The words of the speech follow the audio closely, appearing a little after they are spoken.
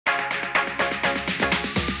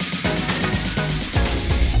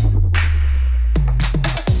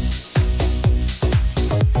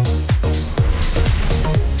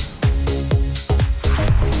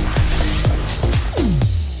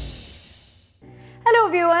Hello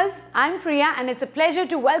viewers, I'm Priya and it's a pleasure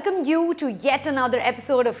to welcome you to yet another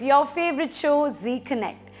episode of your favorite show, Z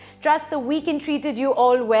Connect. Trust the weekend treated you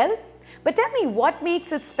all well? But tell me, what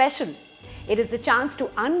makes it special? It is the chance to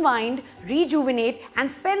unwind, rejuvenate and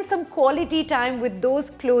spend some quality time with those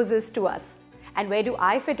closest to us. And where do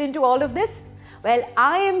I fit into all of this? Well,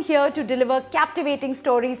 I am here to deliver captivating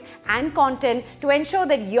stories and content to ensure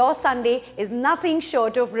that your Sunday is nothing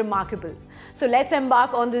short of remarkable. So let's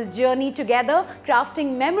embark on this journey together,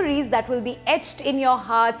 crafting memories that will be etched in your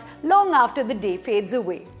hearts long after the day fades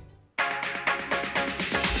away.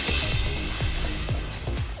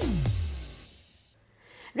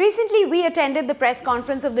 Recently, we attended the press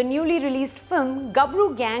conference of the newly released film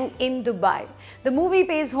Gabru Gang in Dubai. The movie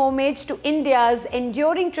pays homage to India's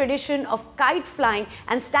enduring tradition of kite flying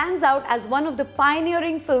and stands out as one of the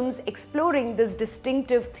pioneering films exploring this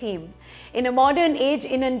distinctive theme. In a modern age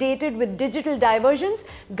inundated with digital diversions,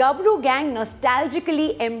 Gabru Gang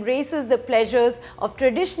nostalgically embraces the pleasures of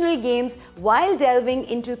traditional games while delving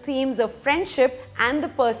into themes of friendship and the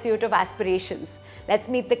pursuit of aspirations. Let's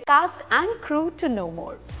meet the cast and crew to know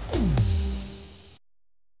more.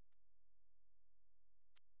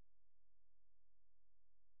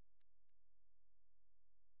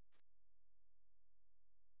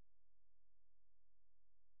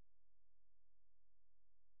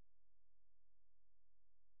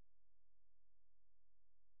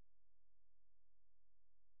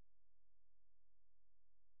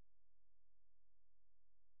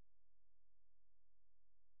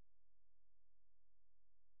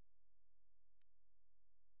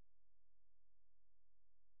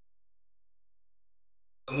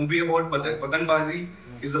 A movie about Patangbazi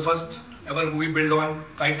is the first ever movie built on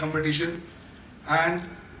kite competition, and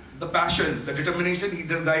the passion, the determination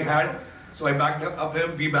this guy had. So I backed up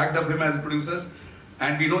him. We backed up him as producers,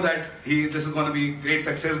 and we know that this is going to be great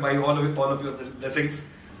success by all of your blessings.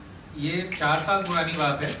 ये 4 साल पुरानी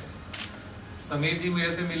बात है. समीर जी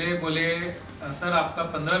मेरे से मिले, बोले sir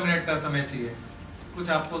आपका 15 मिनट का समय चाहिए, कुछ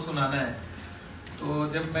आपको सुनाना है. तो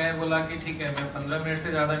जब मैं बोला कि ठीक है, मैं 15 मिनट से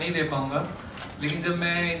ज़्यादा नहीं दे पाऊंगा, लेकिन जब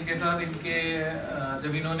मैं इनके साथ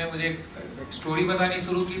जब इन्होंने मुझे स्टोरी बतानी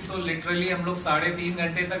शुरू की तो लिटरली हम लोग 3.5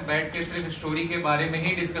 घंटे तक बैठ के सिर्फ स्टोरी के बारे में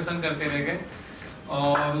ही डिस्कशन करते रह गए.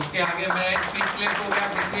 और उसके आगे मैं स्पीचलेस हो गया,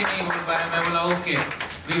 कुछ भी नहीं बोल पाया. मैं बोला okay,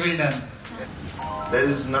 we will done. There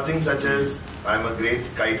is nothing such as I'm a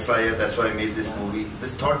great kite flyer, that's why I made this movie.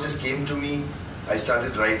 This thought just came to me. I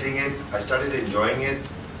started writing it, I started enjoying it,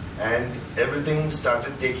 and everything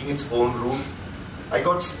started taking its own route. I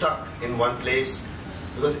got stuck in one place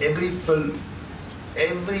because every film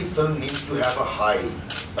needs to have a high,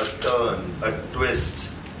 a turn, a twist.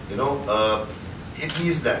 It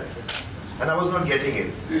needs that, and I was not getting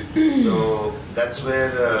it. So that's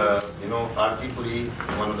where Aarti Puri,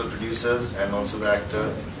 one of the producers and also the actor,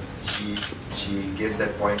 she gave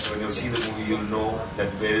that point. So when you see the movie, you'll know that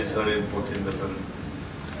where is her input in the film.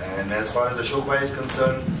 And as far as Ashok Bhai is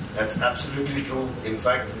concerned, that's absolutely true. In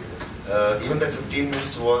fact, even that 15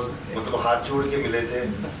 minutes was haath jod ke mile the,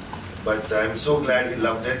 but I'm so glad he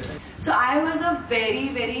loved it. So I was a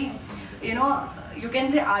very, you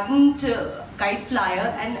can say ardent kite flyer,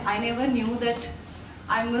 and I never knew that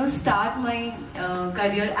I'm going to start my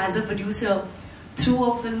career as a producer through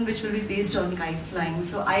a film which will be based on kite flying.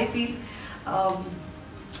 So I feel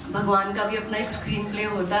भगवान का भी अपना एक screen play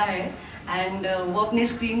होता है, and वो अपने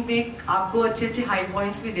screen पे आपको अच्छे हाई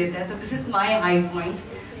पॉइंट्स भी देता है. तो this is my high point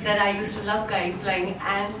that I used to love kite flying,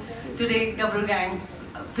 and today Gabru Gang,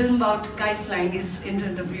 film about kite flying, is in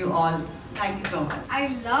front of you all. Thank you so much. I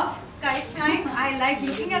love kite flying. I like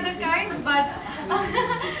looking at the kites, but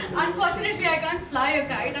unfortunately I can't fly a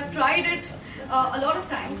kite. I've tried it a lot of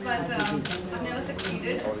times, but I've never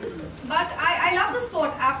succeeded. But I love the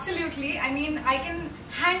sport, absolutely. I mean, I can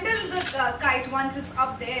handle the kite once it's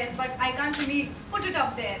up there, but I can't really put it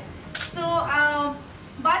up there. So,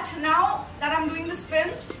 but now that I'm doing this film,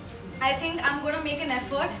 I think I'm going to make an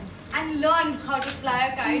effort and learn how to fly a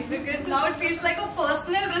kite, because now it feels like a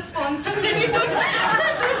personal responsibility to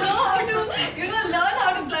know how to, learn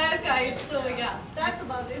how to fly a kite. So yeah, that's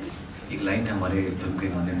about it. एक line है हमारे film के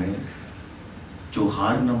गाने में, जो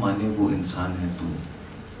हार न माने वो इंसान है तू,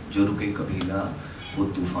 जो रुके कभी ना वो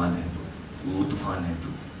तूफान है तू, वो तूफान है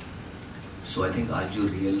तू. सो आई थिंक आज जो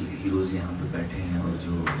रियल हीरोज यहाँ पे बैठे हैं और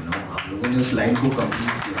जो आप लोगों ने उस लाइन को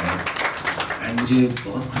कंप्लीट किया है, एंड मुझे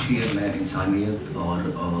बहुत खुशी है. मैं इंसानियत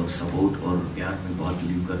और सपोर्ट और प्यार में बहुत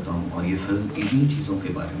बिलीव करता हूँ, और ये फिल्म इन्हीं चीज़ों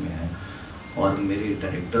के बारे में है. और मेरे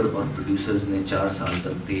डायरेक्टर और प्रोड्यूसर्स ने 4 साल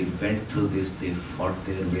तक they went through this, they fought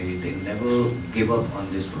their way, they never give up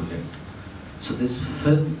on this project. So this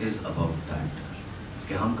film is about that,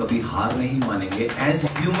 कि हम कभी हार नहीं मानेंगे. As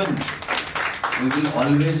human, we will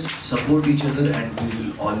always support each other and we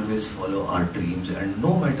will always follow our dreams and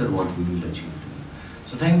no matter what we will achieve.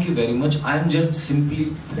 So thank you very much. I am just simply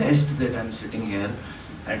blessed that I am sitting here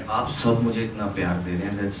and आप सब मुझे इतना प्यार दे रहे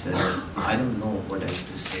हैं. That's I don't know what else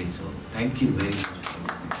to say. So thank you very much.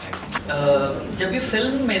 जब ये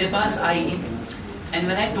film मेरे पास आई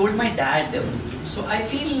and when I told my dad, so I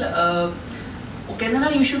feel ਉਹ ਕਹਿੰਦਾ ਨਾ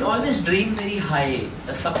you should always dream very high.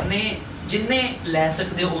 सपने जिन्ने ਲੈ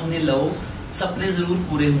ਸਕਦੇ ਹੋ उन्ने ਲਓ. सपने जरूर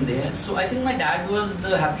पूरे होंगे हैं. So I think my dad was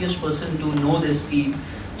the happiest person to know this. Ki,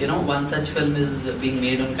 you know, one such film is being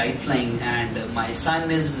made on kite flying, and my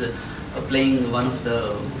son is playing one of the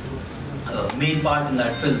main part in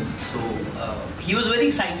that film. So he was very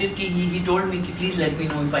excited. Ki he told me, ki, please let me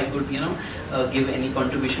know if I could, you know, give any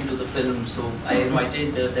contribution to the film. So I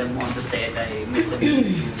invited them on the set. I met them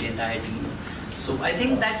with the entire team. So I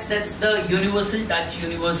think that's the universal touch,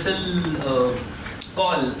 universal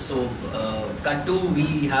call. So cut to, we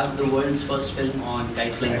have the world's first film on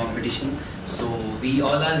kite flying competition. So we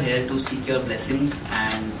all are here to seek your blessings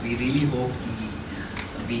and we really hope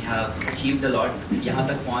we have achieved a lot. यहाँ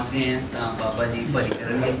तक पहुँच गए हैं तो बाबा जी भली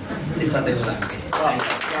करेंगे, फतेह बुलाएंगे.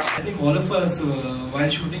 I think all of us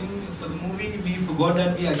while shooting for the movie we forgot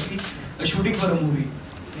that we actually are shooting for a movie.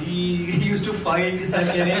 He used to fight. Sir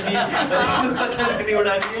कह रहे हैं कि पतंग नहीं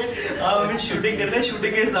उड़ानी है, हम शूटिंग कर रहे हैं,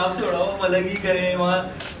 शूटिंग के हिसाब से उड़ाओ, हम अलग ही करें. वहाँ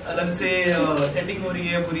अलग से सेटिंग हो रही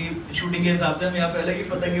है पूरी शूटिंग के हिसाब से, हम यहाँ पे अलग ही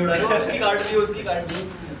पतंग उड़ा रहे हैं, उसकी काट रही है, उसकी काट रही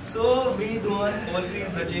है. So we, Dhuan, all three,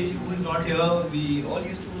 Rajesh, who is not here, we all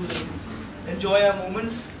used to enjoy our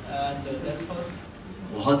moments and that's all.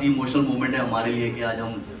 बहुत ही इमोशनल मोमेंट है हमारे लिए कि आज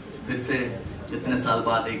हम फिर से इतने साल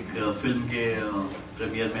बाद एक फिल्म के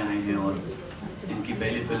प्रीमियर में आए हैं और इनकी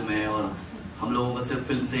पहली फिल्म है और हम लोगों का सिर्फ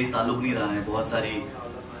फिल्म से ही ताल्लुक नहीं रहा है, बहुत सारी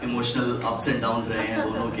इमोशनल अप्स एंड डाउन्स रहे हैं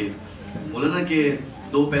दोनों के. बोले ना कि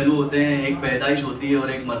दो पहलू होते हैं, एक पैदाइश होती है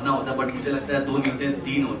और एक मरना होता है, बट मुझे लगता है दो नहीं होते हैं,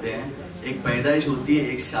 तीन होते हैं. एक पैदाइश होती है,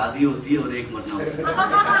 एक शादी होती है और एक मरना होता है.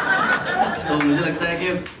 तो मुझे लगता है कि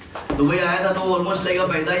दुबई आया था तो ऑलमोस्ट लाइक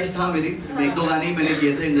पैदाइश था मेरी. एक दो गाने मैंने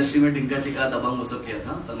किए थे इंडस्ट्री में, टिंका चिका दबंग वो सब किया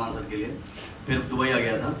था सलमान सर के लिए. फिर दुबई आ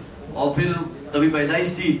गया था और फिर तभी पैदाइश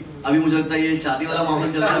थी. अभी मुझे लगता है ये शादी वाला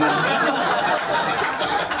माहौल चल रहा है.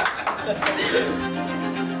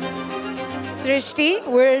 Srishty,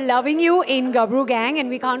 we're loving you in Gabru Gang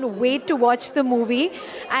and we can't wait to watch the movie.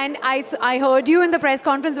 And I heard you in the press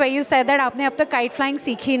conference where you said that आपने अब तक kite flying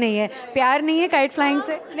सीखी नहीं है. प्यार नहीं है kite flying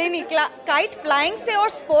से? नहीं, kite flying से और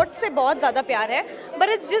sports से बहुत ज़्यादा प्यार है.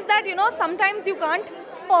 But it's just that, you know, sometimes you can't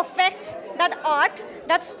perfect that art,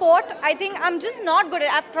 that sport. I think I'm just not good at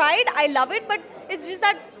it. I've tried, I love it, but it's just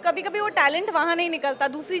that कभी-कभी वो talent वहाँ नहीं निकलता,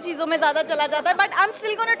 दूसरी चीज़ों में ज़्यादा चला जाता है. But I'm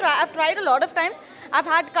still gonna try. I've tried a lot of times. I've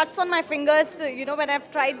had cuts on my fingers, you know, when I've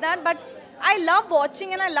tried that. But I love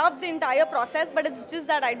watching and I love the entire process. But it's just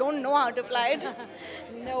that I don't know how to apply it.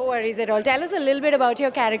 No worries at all. Tell us a little bit about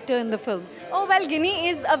your character in the film. Oh well, Ginny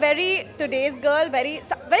is a today's girl, very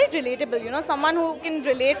relatable. You know, someone who can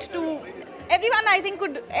relate to everyone. I think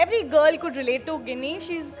every girl could relate to Ginny.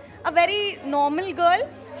 She's a very normal girl.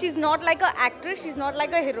 She's not like an actress. She's not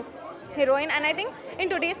like a heroine. And I think in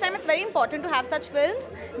today's time, it's very important to have such films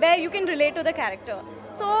where you can relate to the character.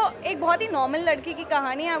 So, एक बहुत ही normal लड़की की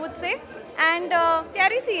कहानी, I would say. And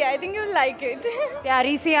प्यारी सी है. I think you'll like it.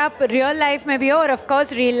 प्यारी सी आप real life में भी हो और of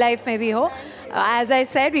course real life में भी हो. As I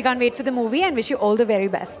said, we can't wait for the movie and wish you all the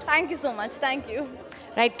very best. Thank you so much. Thank you.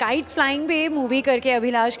 Right, kite flying पे movie करके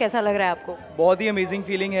अभिलाष कैसा लग रहा है आपको? बहुत ही अमेजिंग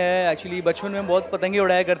फीलिंग है. एक्चुअली बचपन में बहुत पतंगे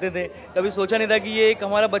उड़ाया करते थे, कभी सोचा नहीं था कि ये एक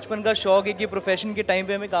हमारा बचपन का शौक है कि प्रोफेशन के टाइम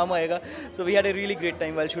पे हमें काम आएगा. So we had a really great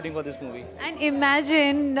time while shooting for this movie. And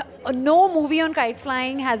imagine no movie on kite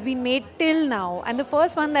flying has been made till now and the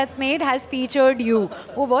first one that's made has featured you.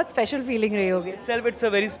 वो बहुत special feeling रही होगी. Itself it's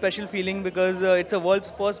a very special feeling because it's a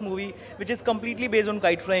world's first movie which is completely based on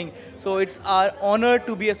kite flying. So it's our honor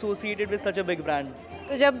to be associated with such a big brand.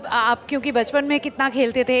 तो जब आप क्योंकि बचपन में कितना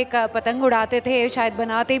खेलते थे, पतंग उड़ाते थे, शायद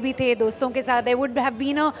बनाते भी थे दोस्तों के साथ, there would have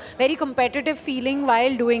been a very competitive feeling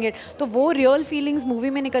while doing it. तो वो रियल फीलिंग्स मूवी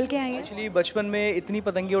में निकल के आई हैं. एक्चुअली बचपन में इतनी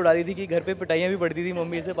पतंगे उड़ा रही थी कि घर पे पिटाइयाँ भी पड़ती थी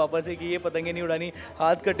मम्मी से पापा से कि ये पतंगे नहीं उड़ानी,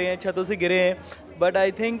 हाथ कटे हैं, छतों से गिरे हैं. बट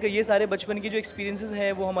आई थिंक ये सारे बचपन की जो एक्सपीरियंसेस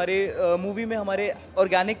हैं वो हमारे मूवी में हमारे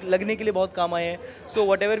ऑर्गेनिक लगने के लिए बहुत काम आए हैं. So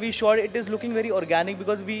what ever we shot it is looking very organic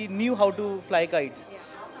because we knew how to fly kites.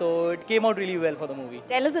 So it came out really well for the movie.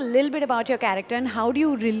 Tell us a little bit about your character and how do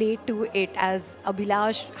you relate to it as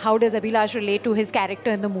Abhilash? How does Abhilash relate to his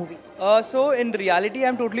character in the movie? So in reality,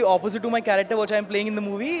 I'm totally opposite to my character, which I'm playing in the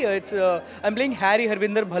movie. I'm playing Harry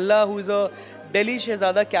Harvinder Bhalla, who is a Delhi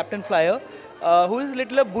Shehzada captain flyer. who is a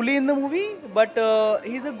little a bully in the movie, but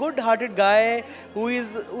he's a good-hearted guy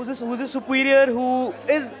who's a superior, who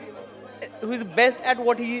is best at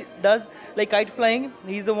what he does, like kite flying.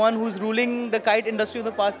 He's the one who's ruling the kite industry in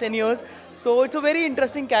the past 10 years. So it's a very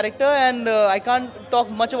interesting character, and I can't talk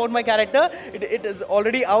much about my character. It is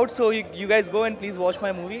already out, so you guys go and please watch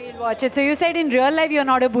my movie. We'll watch it. So you said in real life you're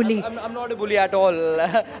not a bully. I'm not a bully at all.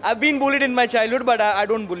 I've been bullied in my childhood, but I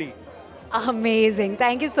don't bully. Amazing.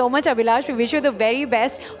 Thank you so much, Abhilash. We wish you the very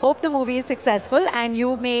best. Hope the movie is successful, and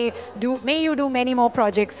may you do many more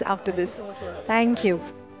projects after this. Thank you.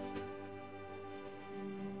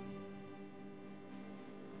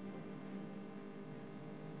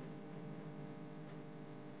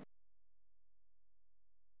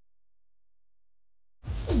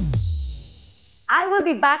 I will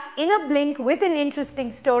be back in a blink with an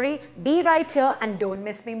interesting story. Be right here and don't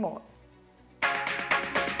miss me more.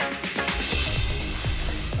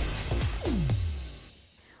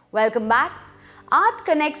 Welcome back. Art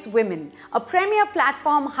Connects Women, a premier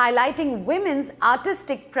platform highlighting women's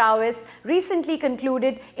artistic prowess, recently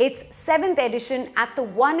concluded its 7th edition at the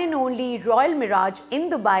One and Only Royal Mirage in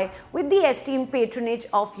Dubai with the esteemed patronage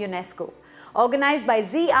of UNESCO. Organized by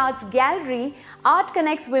ZeeArts Gallery, Art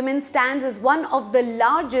Connects Women stands as one of the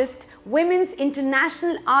largest women's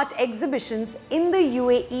international art exhibitions in the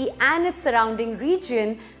UAE and its surrounding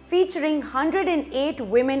region, featuring 108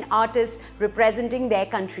 women artists representing their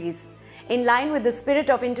countries. In line with the spirit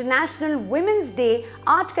of International Women's Day,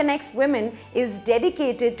 Art Connects Women is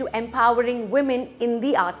dedicated to empowering women in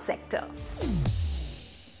the art sector.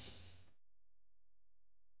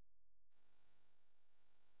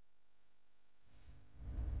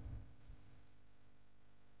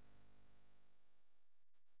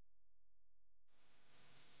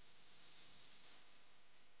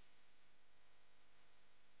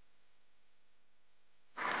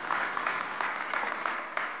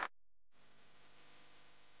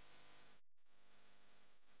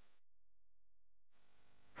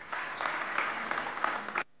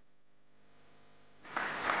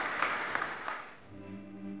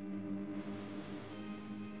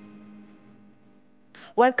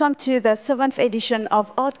 Welcome to the 7th edition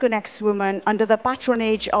of Art Connects Women under the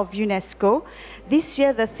patronage of UNESCO. This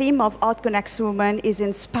year, the theme of Art Connects Women is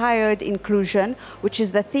Inspired Inclusion, which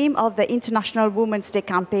is the theme of the International Women's Day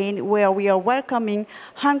campaign, where we are welcoming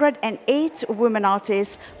 108 women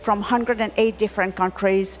artists from 108 different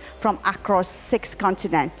countries from across 6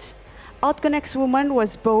 continents. Art Connects Women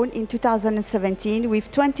was born in 2017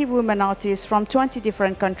 with 20 women artists from 20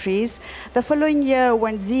 different countries. The following year,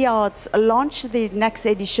 when ZeeArts launched the next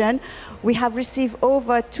edition, we have received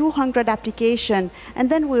over 200 applications,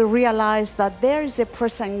 and then we realized that there is a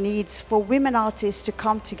pressing need for women artists to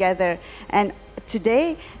come together. And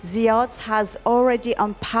today, ZeeArts has already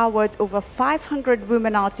empowered over 500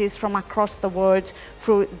 women artists from across the world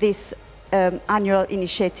through this annual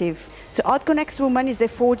initiative. So Art Connects Women is a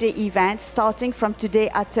 4-day event starting from today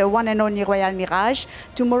at One and Only Royal Mirage.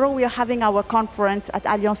 Tomorrow we are having our conference at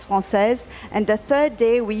Alliance Française, and the 3rd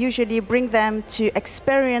day we usually bring them to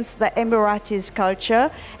experience the Emiratis culture,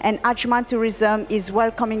 and Ajman Tourism is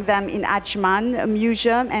welcoming them in Ajman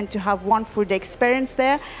Museum and to have one full day experience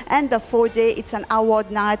there. And the 4th day, it's an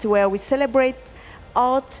award night where we celebrate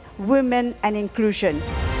art, women and inclusion.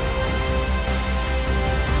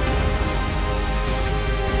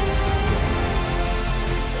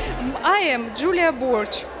 I am Julia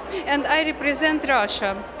Borch, and I represent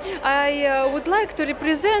Russia. I would like to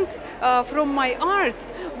represent from my art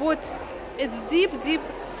what its deep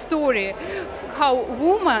story, how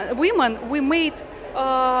women we made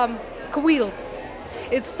quilts.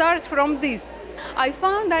 It starts from this. I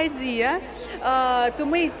found idea to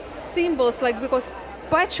make symbols, like, because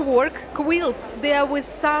patchwork quilts, they are with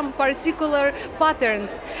some particular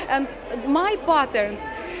patterns, and my patterns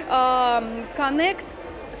connect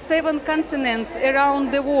 7 continents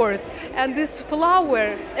around the world, and this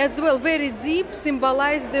flower as well, very deep,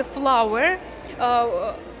 symbolize the flower,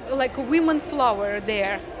 like a women flower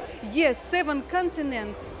there. Yes, 7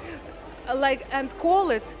 continents, like, and call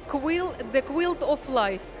it the quilt of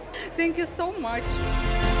life. Thank you so much.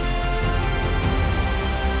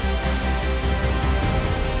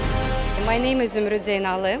 My name is Zümrüt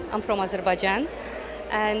Zeynale. I'm from Azerbaijan,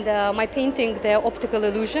 and my painting, The Optical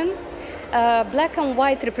Illusion. Black and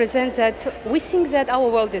white represents that we think that our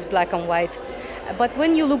world is black and white, but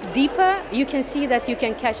when you look deeper, you can see that you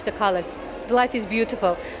can catch the colors. Life is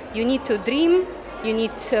beautiful. You need to dream, you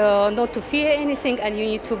need not to fear anything, and you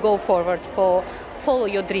need to go forward, follow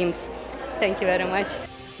your dreams. Thank you very much.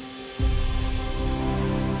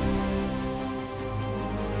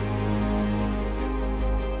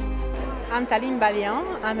 I'm Taline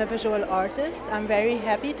Balian. I'm a visual artist. I'm very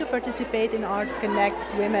happy to participate in Arts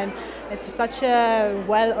Connects Women. It's such a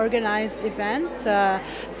well-organized event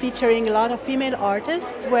featuring a lot of female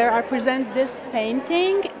artists where I present this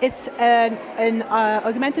painting. It's an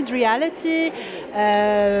augmented reality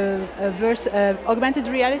augmented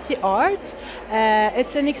reality art.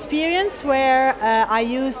 It's an experience where I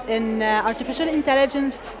used an artificial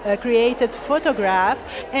intelligence created photograph,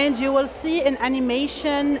 and you will see an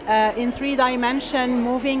animation in 3D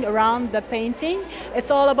moving around the painting.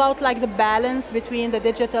 It's all about like the balance between the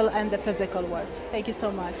digital and the physical worlds. Thank you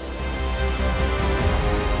so much.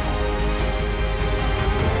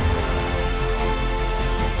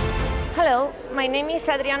 Hello, my name is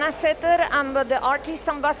Adriana Setter. I'm the artist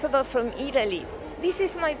ambassador from Italy. This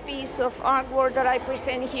is my piece of artwork that I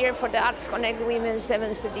present here for the Arts Connect Women's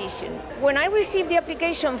 7th edition. When I received the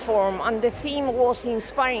application form and the theme was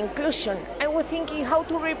Inspire Inclusion, I was thinking how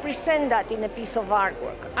to represent that in a piece of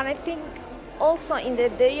artwork. And I think also in the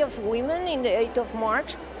Day of Women, in the 8th of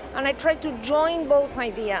March, and I tried to join both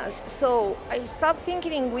ideas. So I started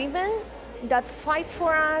thinking in women that fight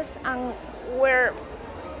for us and where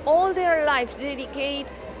all their life dedicate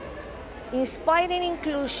inspiring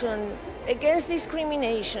inclusion, against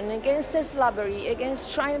discrimination, against slavery,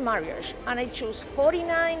 against child marriage. And I chose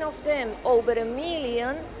 49 of them, over 1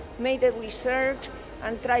 million, made a research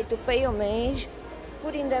and tried to pay homage,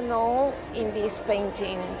 putting them all in this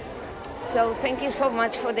painting. So thank you so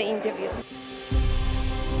much for the interview.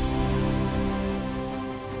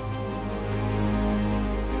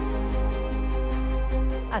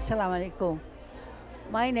 Assalamu alaikum.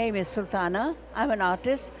 My name is Sultana. I'm an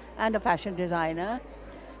artist and a fashion designer,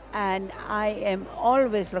 and I am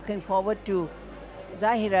always looking forward to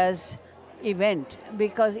Zahira's event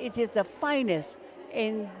because it is the finest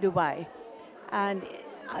in Dubai. And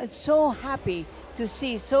I'm so happy to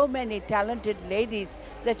see so many talented ladies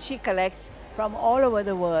that she collects from all over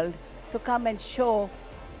the world to come and show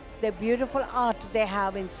the beautiful art they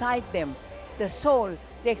have inside them, the soul.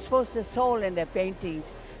 They expose the soul in their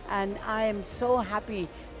paintings. And I am so happy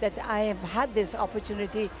that I have had this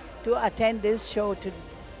opportunity to attend this show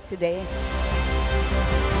today.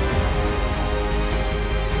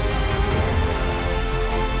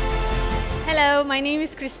 Hello, my name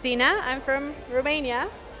is Christina. I'm from Romania,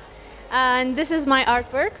 and this is my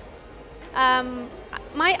artwork.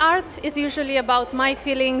 My art is usually about my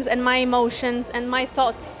feelings and my emotions and my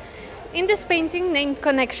thoughts. In this painting named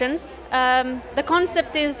Connections, the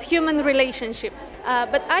concept is human relationships.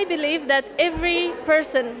 But I believe that every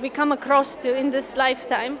person we come across to in this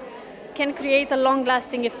lifetime can create a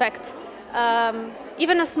long-lasting effect.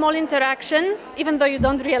 Even a small interaction, even though you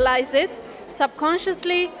don't realize it,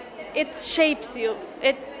 subconsciously it shapes you,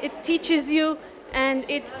 it teaches you, and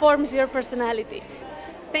it forms your personality.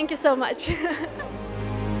 Thank you so much.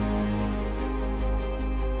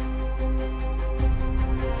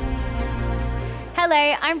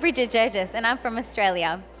 Hello, I'm Bridget Jurgis and I'm from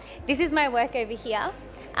Australia. This is my work over here.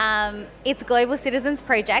 It's Global Citizens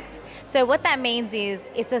Project. So what that means is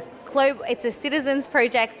it's a citizens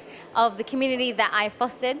project of the community that I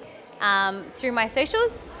fostered through my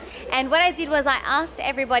socials. And what I did was I asked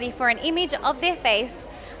everybody for an image of their face,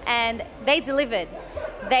 and they delivered.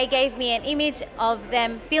 They gave me an image of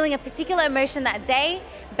them feeling a particular emotion that day,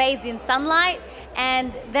 bathed in sunlight,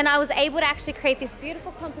 and then I was able to actually create this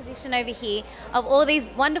beautiful composition over here of all these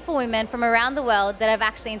wonderful women from around the world that I've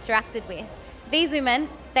actually interacted with. These women,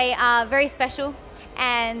 they are very special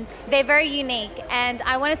and they're very unique, and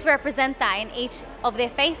I wanted to represent that in each of their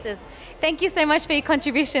faces. Thank you so much for your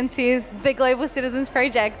contribution to the Global Citizens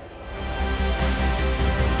Project.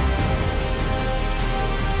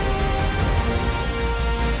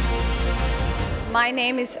 My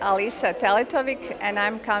name is Alisa Teletovic and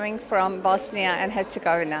I'm coming from Bosnia and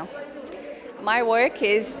Herzegovina. My work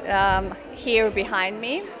is here behind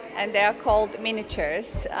me, and they are called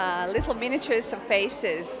miniatures, little miniatures of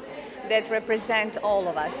faces that represent all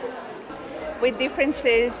of us, with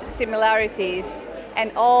differences, similarities,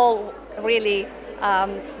 and all really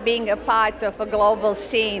being a part of a global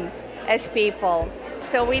scene as people.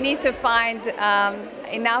 So we need to find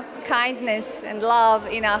enough kindness and love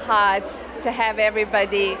in our hearts to have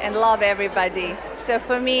everybody and love everybody. So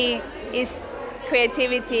for me, it's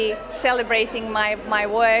creativity, celebrating my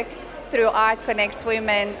work through Art Connects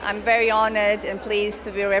Women. I'm very honored and pleased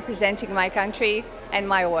to be representing my country and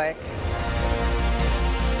my work.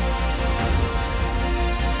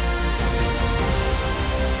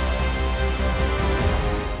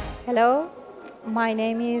 Hello, my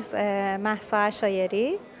name is Mahsa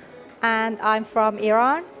Shayeri and I'm from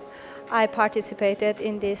Iran. I participated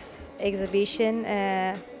in this exhibition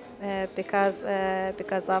because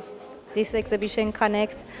of this exhibition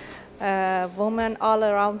connects women all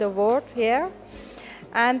around the world here.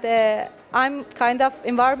 And I'm kind of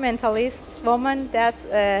environmentalist woman that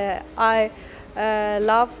I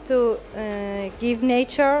love to give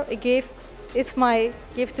nature a gift. It's my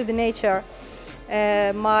gift to the nature.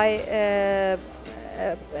 My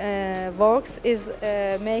works is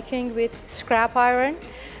making with scrap iron.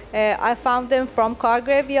 I found them from car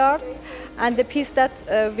graveyard, and the piece that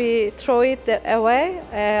we throw it away,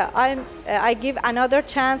 I give another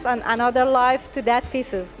chance and another life to that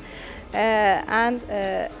pieces. And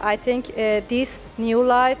I think this new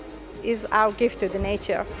life is our gift to the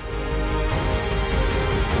nature.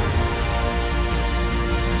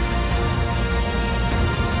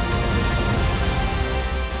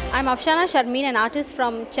 I'm Afshana Sharmeen, an artist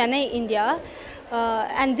from Chennai, India.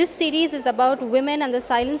 And this series is about women and the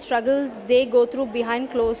silent struggles they go through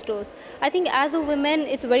behind closed doors. I think as a woman,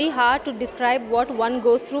 it's very hard to describe what one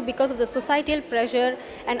goes through because of the societal pressure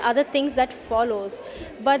and other things that follows.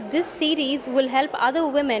 But this series will help other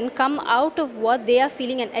women come out of what they are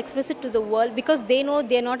feeling and express it to the world, because they know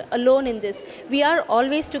they're not alone in this. We are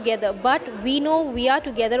always together, but we know we are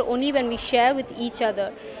together only when we share with each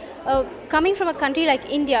other. Coming from a country like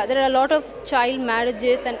India, there are a lot of child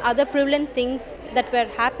marriages and other prevalent things that were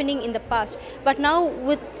happening in the past. But now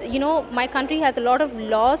with, my country has a lot of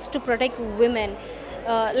laws to protect women,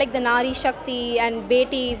 like the Nari Shakti and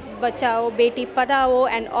Beti Bachao, Beti Padhao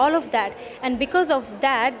and all of that. And because of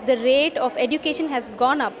that, the rate of education has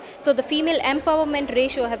gone up. So the female empowerment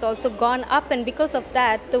ratio has also gone up, and because of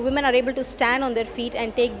that, the women are able to stand on their feet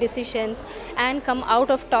and take decisions and come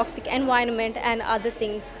out of toxic environment and other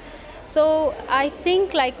things. So I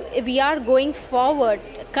think we are going forward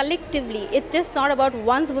collectively. It's just not about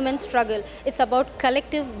one woman's struggle. It's about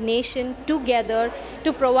collective nation together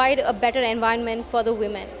to provide a better environment for the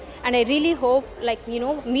women. And I really hope,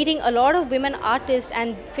 meeting a lot of women artists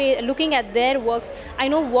and looking at their works, I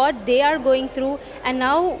know what they are going through, and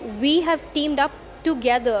now we have teamed up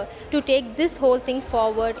together to take this whole thing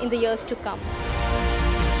forward in the years to come.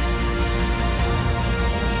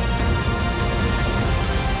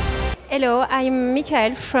 Hello, I'm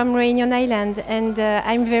Michael from Reunion Island, and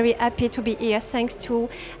I'm very happy to be here thanks to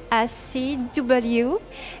ACW,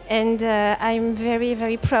 and I'm very,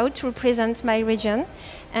 very proud to represent my region.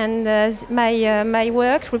 And my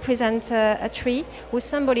work represents a tree who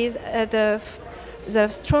symbolizes the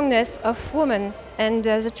strongness of women and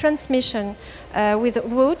the transmission with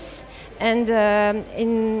roots, and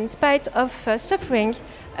in spite of suffering,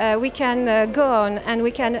 we can go on and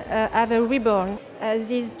we can have a reborn.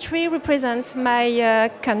 This tree represents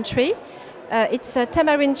my country. It's a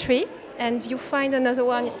tamarind tree, and you find another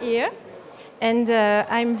one here. And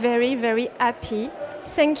I'm very, very happy.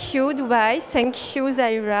 Thank you, Dubai. Thank you,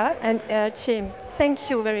 Zaira and team.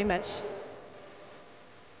 Thank you very much.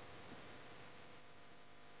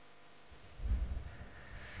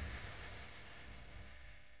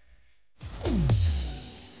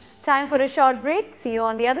 Time for a short break. See you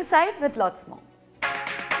on the other side with lots more.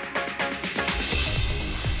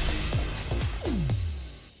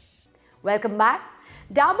 Welcome back.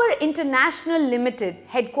 Dabur International Limited,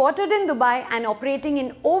 headquartered in Dubai and operating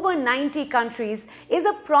in over 90 countries, is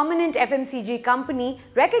a prominent FMCG company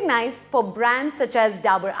recognized for brands such as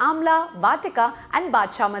Dabur Amla, Vatika and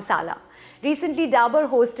Badshah Masala. Recently, Dabur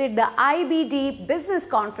hosted the IBD Business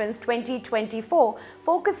Conference 2024,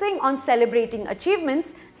 focusing on celebrating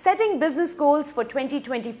achievements, setting business goals for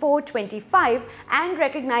 2024-25 and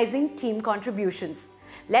recognizing team contributions.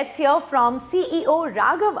 Let's hear from CEO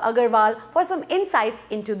Raghav Agarwal for some insights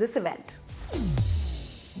into this event.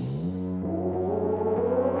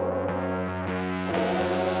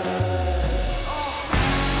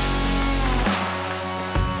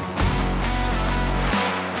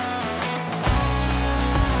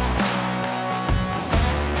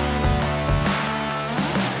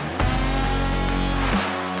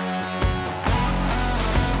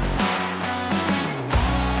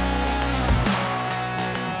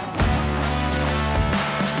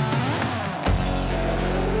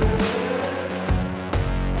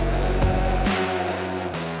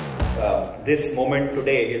 This moment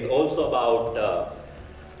today is also about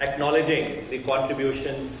acknowledging the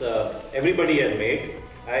contributions everybody has made.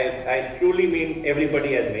 I truly mean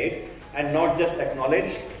everybody has made, and not just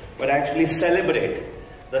acknowledge, but actually celebrate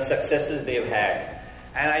the successes they've had.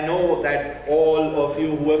 And I know that all of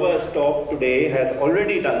you, whoever has talked today, has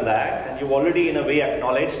already done that, and you've already in a way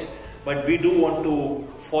acknowledged, but we do want to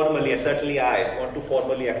formally, certainly I want to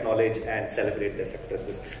formally acknowledge and celebrate their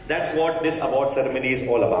successes. That's what this award ceremony is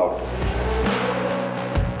all about.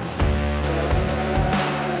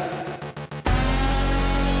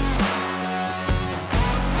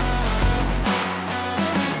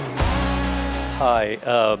 Hi,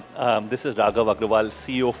 this is Raghav Agrawal,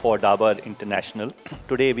 CEO for Dabur International.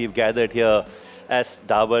 Today we've gathered here as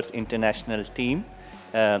Dabur's international team.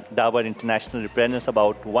 Dabur International represents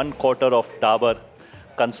about 1/4 of Dabur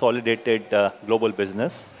consolidated global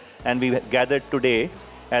business. And we gathered today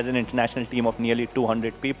as an international team of nearly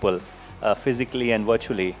 200 people, physically and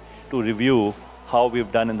virtually, to review how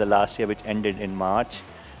we've done in the last year, which ended in March,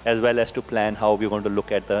 as well as to plan how we're going to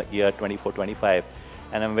look at the year 24-25.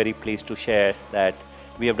 And I'm very pleased to share that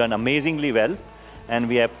we have done amazingly well, and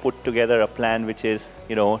we have put together a plan which is,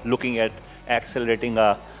 looking at accelerating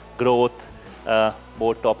our growth,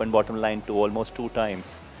 both top and bottom line, to almost 2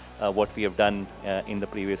 times what we have done in the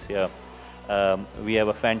previous year. We have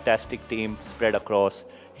a fantastic team spread across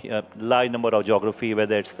a large number of geography,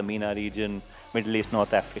 whether it's the MENA region, Middle East,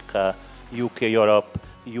 North Africa, UK, Europe,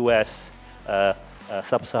 US,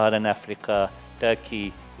 Sub-Saharan Africa,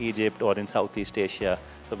 Turkey, Egypt, or in Southeast Asia.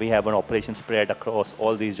 So we have an operation spread across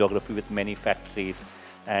all these geography with many factories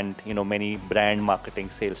and many brand marketing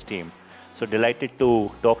sales team. So delighted to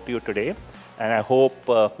talk to you today, and I hope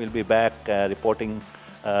we'll be back reporting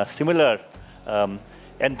similar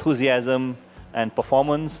enthusiasm and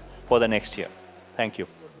performance for the next year. Thank you.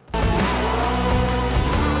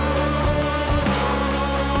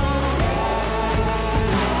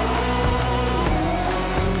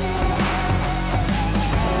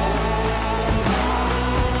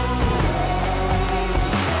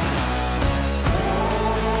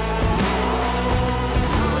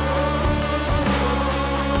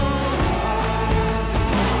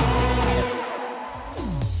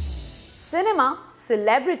 Cinema,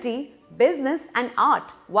 celebrity, business and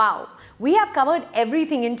art. Wow, we have covered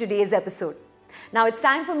everything in today's episode. Now it's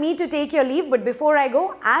time for me to take your leave, but before I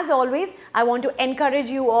go, as always, I want to encourage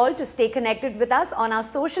you all to stay connected with us on our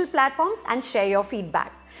social platforms and share your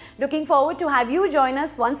feedback. Looking forward to have you join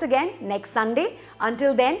us once again next Sunday.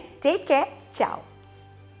 Until then, take care. Ciao.